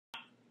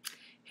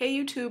Hey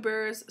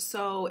YouTubers,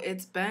 so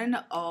it's been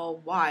a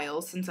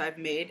while since I've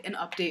made an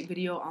update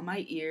video on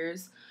my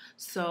ears,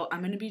 so I'm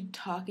going to be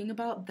talking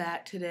about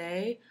that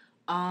today.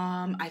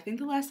 I think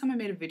the last time I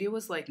made a video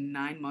was like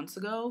 9 months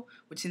ago,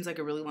 which seems like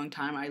a really long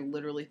time. I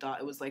literally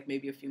thought it was like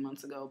maybe a few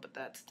months ago, but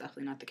that's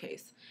definitely not the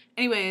case.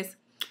 Anyways,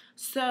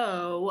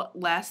 so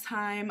last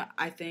time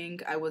I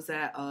think I was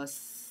at a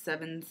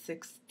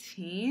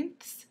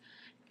 7/16,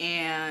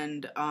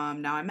 and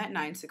now I'm at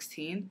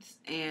 9/16,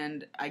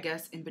 and I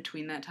guess in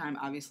between that time,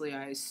 obviously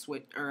I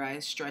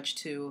stretched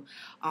to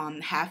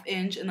 1/2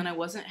 inch, and then I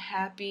wasn't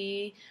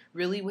happy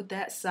really with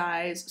that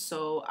size,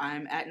 so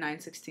I'm at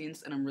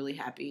 9/16, and I'm really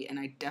happy, and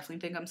I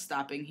definitely think I'm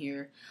stopping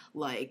here.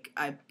 Like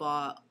I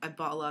bought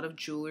a lot of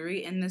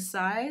jewelry in this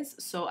size,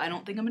 so I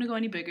don't think I'm gonna go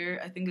any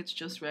bigger. I think it's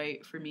just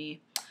right for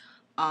me.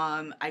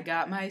 I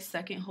got my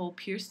second hole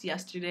pierced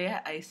yesterday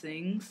at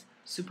Icing's.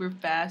 Super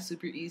fast,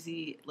 super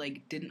easy,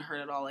 like didn't hurt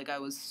at all. Like I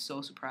was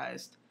so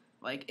surprised.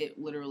 Like it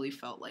literally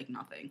felt like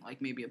nothing,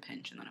 like maybe a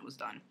pinch and then it was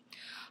done.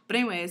 But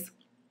anyways,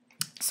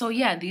 so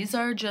yeah, these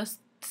are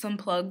just some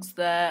plugs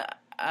that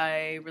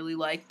I really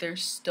like. They're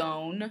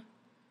stone.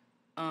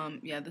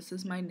 Yeah, this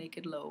is my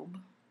naked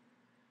lobe.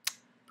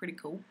 Pretty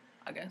cool,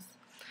 I guess.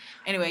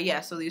 Anyway,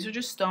 yeah, so these are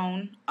just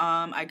stone.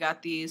 I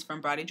got these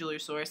from Body Jewelry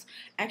Source.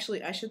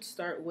 Actually, I should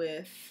start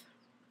with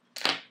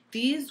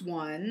these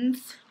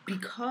ones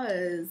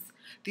because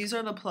these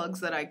are the plugs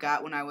that I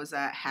got when I was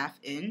at 1/2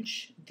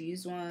 inch.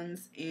 These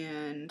ones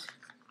and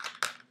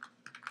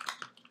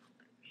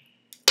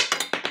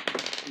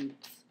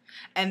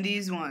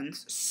these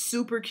ones,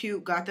 super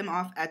cute. Got them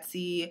off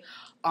Etsy.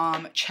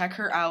 Check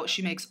her out.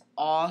 She makes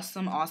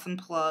awesome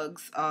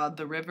plugs.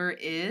 The River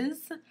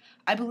is,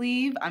 I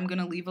believe. I'm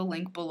gonna leave a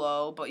link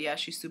below. But yeah,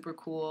 she's super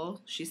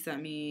cool. She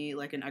sent me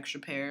like an extra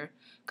pair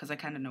because I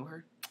kind of know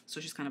her. So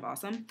she's kind of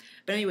awesome.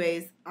 But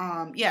anyways,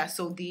 yeah,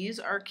 so these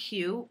are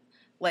cute.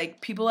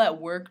 Like, people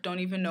at work don't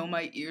even know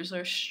my ears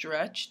are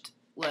stretched.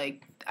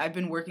 Like, I've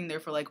been working there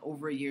for, like,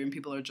 over a year, and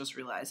people are just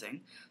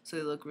realizing. So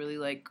they look really,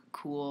 like,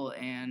 cool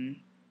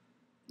and,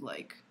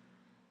 like,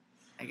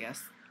 I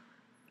guess,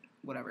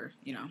 whatever,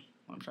 you know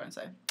what I'm trying to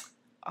say.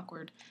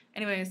 Awkward.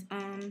 Anyways,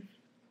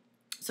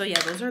 so yeah,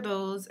 those are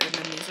those, and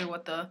then these are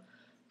what the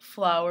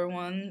flower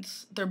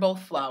ones, they're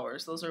both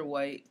flowers. Those are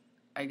white,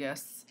 I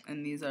guess,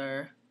 and these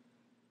are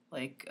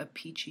like a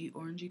peachy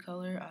orangey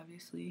color,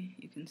 obviously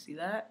you can see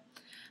that.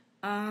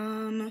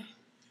 And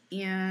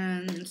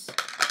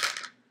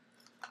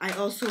I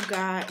also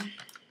got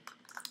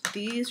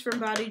these from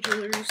Body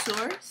Jewelry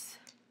Source,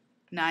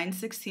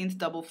 9/16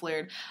 double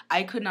flared.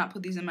 I could not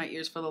put these in my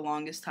ears for the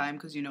longest time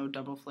because, you know,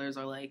 double flares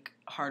are like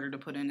harder to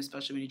put in,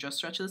 especially when you just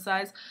stretch the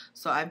size.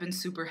 So I've been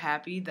super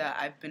happy that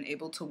I've been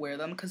able to wear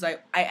them because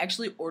I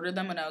actually ordered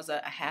them when I was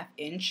at 1/2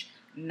 inch,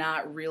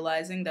 not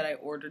realizing that I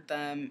ordered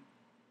them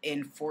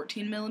in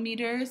 14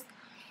 millimeters,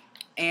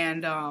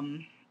 and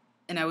I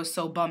was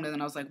so bummed, and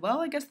then I was like,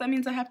 well, I guess that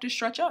means I have to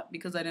stretch up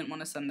because I didn't want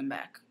to send them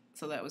back.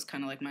 So that was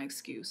kind of like my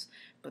excuse.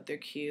 But they're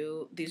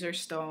cute. These are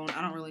stone.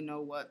 I don't really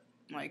know what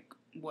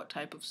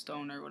type of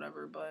stone or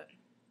whatever, but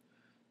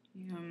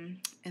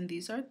and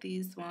these are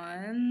these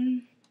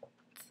ones.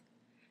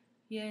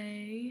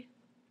 Yay.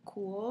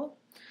 Cool.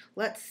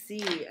 Let's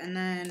see. And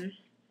then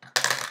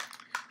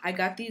I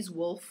got these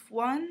wolf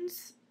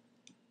ones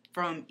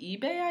from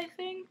eBay, I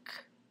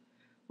think,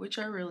 which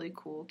are really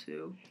cool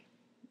too.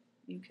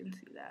 You can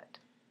see that.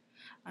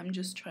 I'm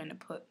just trying to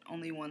put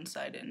only one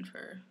side in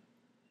for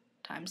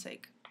time's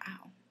sake.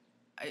 Ow.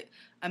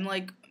 I'm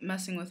like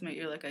messing with my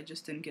ear like I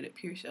just didn't get it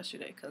pierced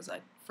yesterday because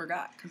I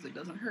forgot because it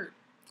doesn't hurt.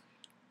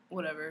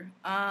 Whatever.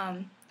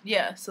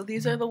 Yeah, so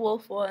these are the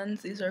wolf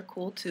ones. These are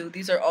cool too.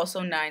 These are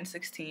also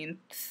 9/16.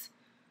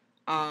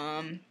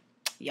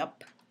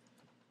 Yep.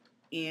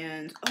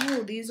 And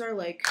oh, these are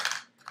like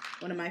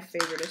one of my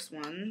favoriteest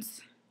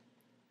ones.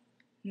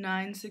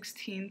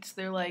 9/16.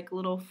 They're like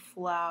little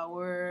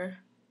flower,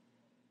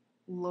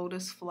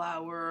 lotus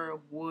flower,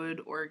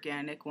 wood,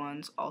 organic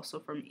ones, also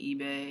from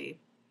eBay.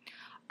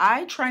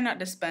 I try not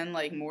to spend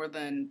like more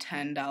than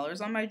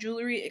 $10 on my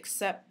jewelry,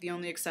 except the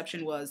only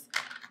exception was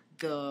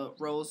the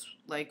rose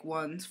like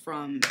ones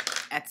from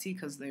Etsy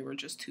because they were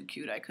just too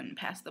cute. I couldn't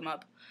pass them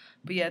up.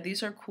 But yeah,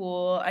 these are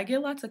cool. I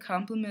get lots of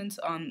compliments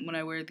on when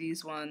I wear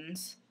these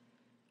ones.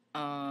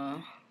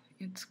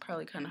 It's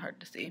probably kind of hard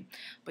to see.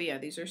 But yeah,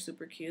 these are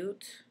super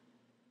cute.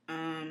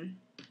 And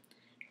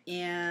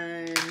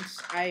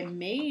I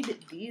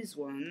made these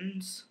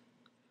ones.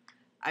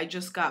 I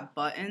just got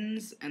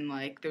buttons and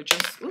like they're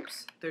just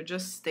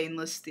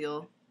stainless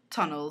steel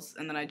tunnels,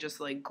 and then I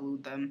just like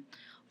glued them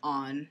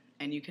on,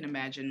 and you can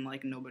imagine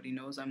like nobody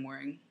knows I'm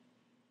wearing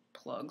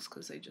plugs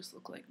because they just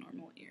look like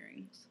normal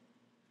earrings.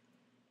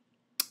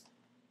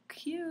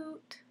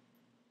 Cute.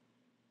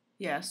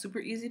 Yeah, super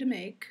easy to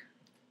make.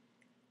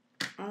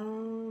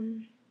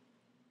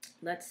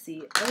 Let's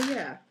see. Oh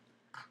yeah,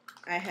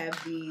 I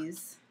have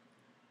these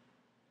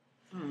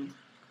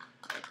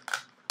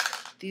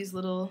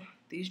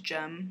these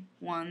gem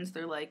ones.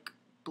 They're like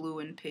blue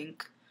and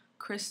pink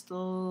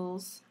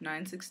crystals,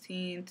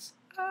 9/16.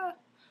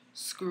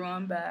 screw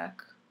on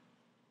back.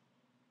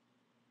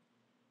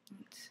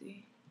 Let's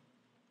see.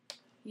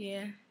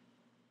 Yeah.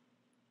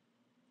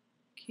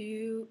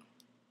 Cute.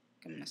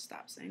 I'm gonna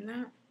stop saying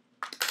that.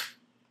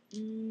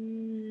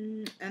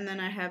 And then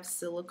I have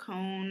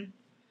silicone,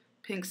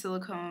 pink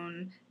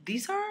silicone.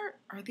 These are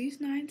these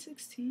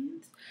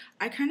 9/16s?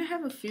 I kind of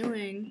have a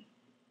feeling,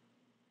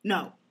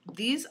 no,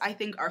 these I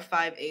think are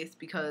 5/8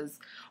 because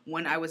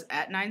when I was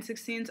at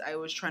 9/16s, I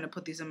was trying to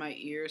put these in my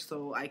ears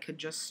so I could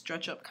just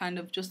stretch up kind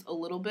of just a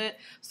little bit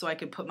so I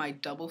could put my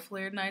double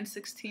flared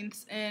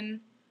 9/16s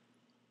in.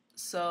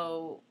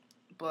 So,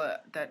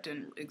 but that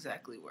didn't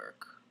exactly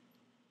work.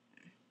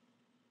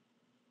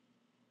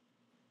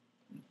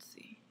 Let's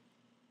see.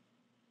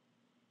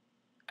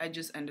 I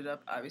just ended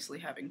up obviously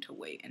having to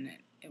wait, and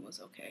it was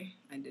okay.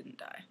 I didn't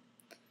die.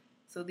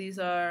 So these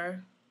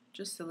are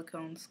just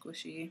silicone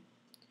squishy.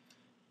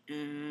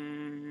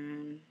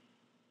 And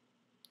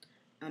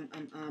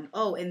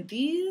oh, and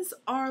these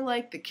are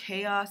like the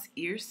Chaos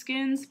ear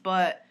skins,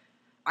 but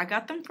I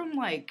got them from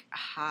like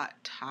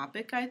Hot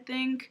Topic, I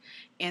think,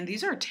 and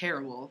these are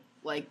terrible.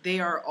 Like they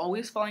are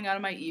always falling out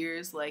of my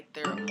ears. Like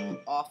they're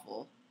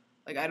awful.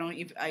 Like I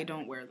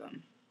don't wear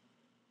them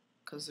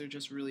because they're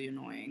just really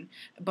annoying.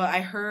 But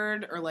I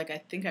heard, or like I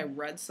think I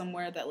read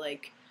somewhere that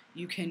like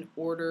you can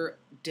order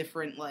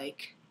different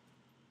like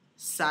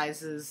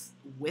sizes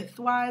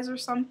width-wise or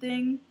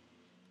something,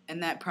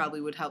 and that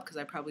probably would help because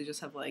I probably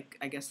just have like,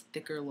 I guess,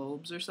 thicker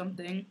lobes or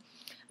something.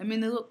 I mean,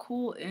 they look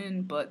cool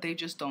in, but they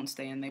just don't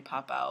stay in. They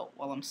pop out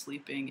while I'm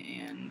sleeping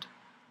and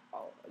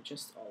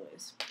just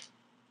always.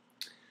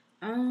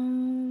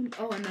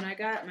 Oh, and then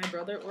my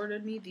brother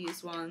ordered me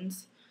these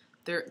ones.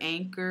 They're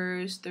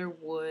anchors, they're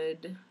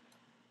wood.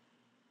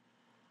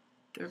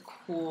 They're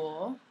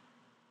cool.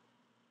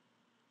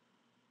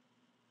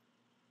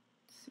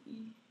 Let's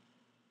see.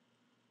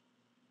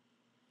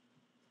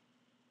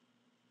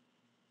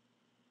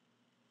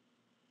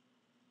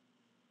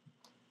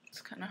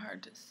 It's kind of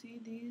hard to see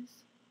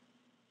these.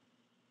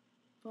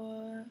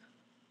 But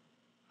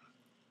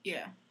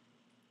yeah,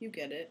 you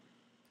get it,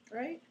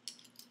 right?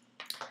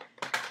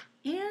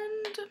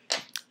 And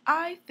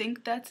I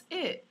think that's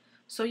it.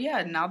 So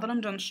yeah, now that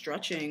I'm done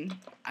stretching,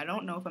 I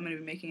don't know if I'm going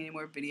to be making any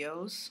more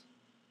videos.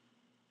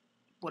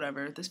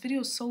 Whatever. This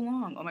video is so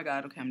long. Oh my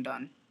god, okay, I'm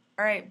done.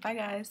 Alright, bye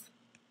guys.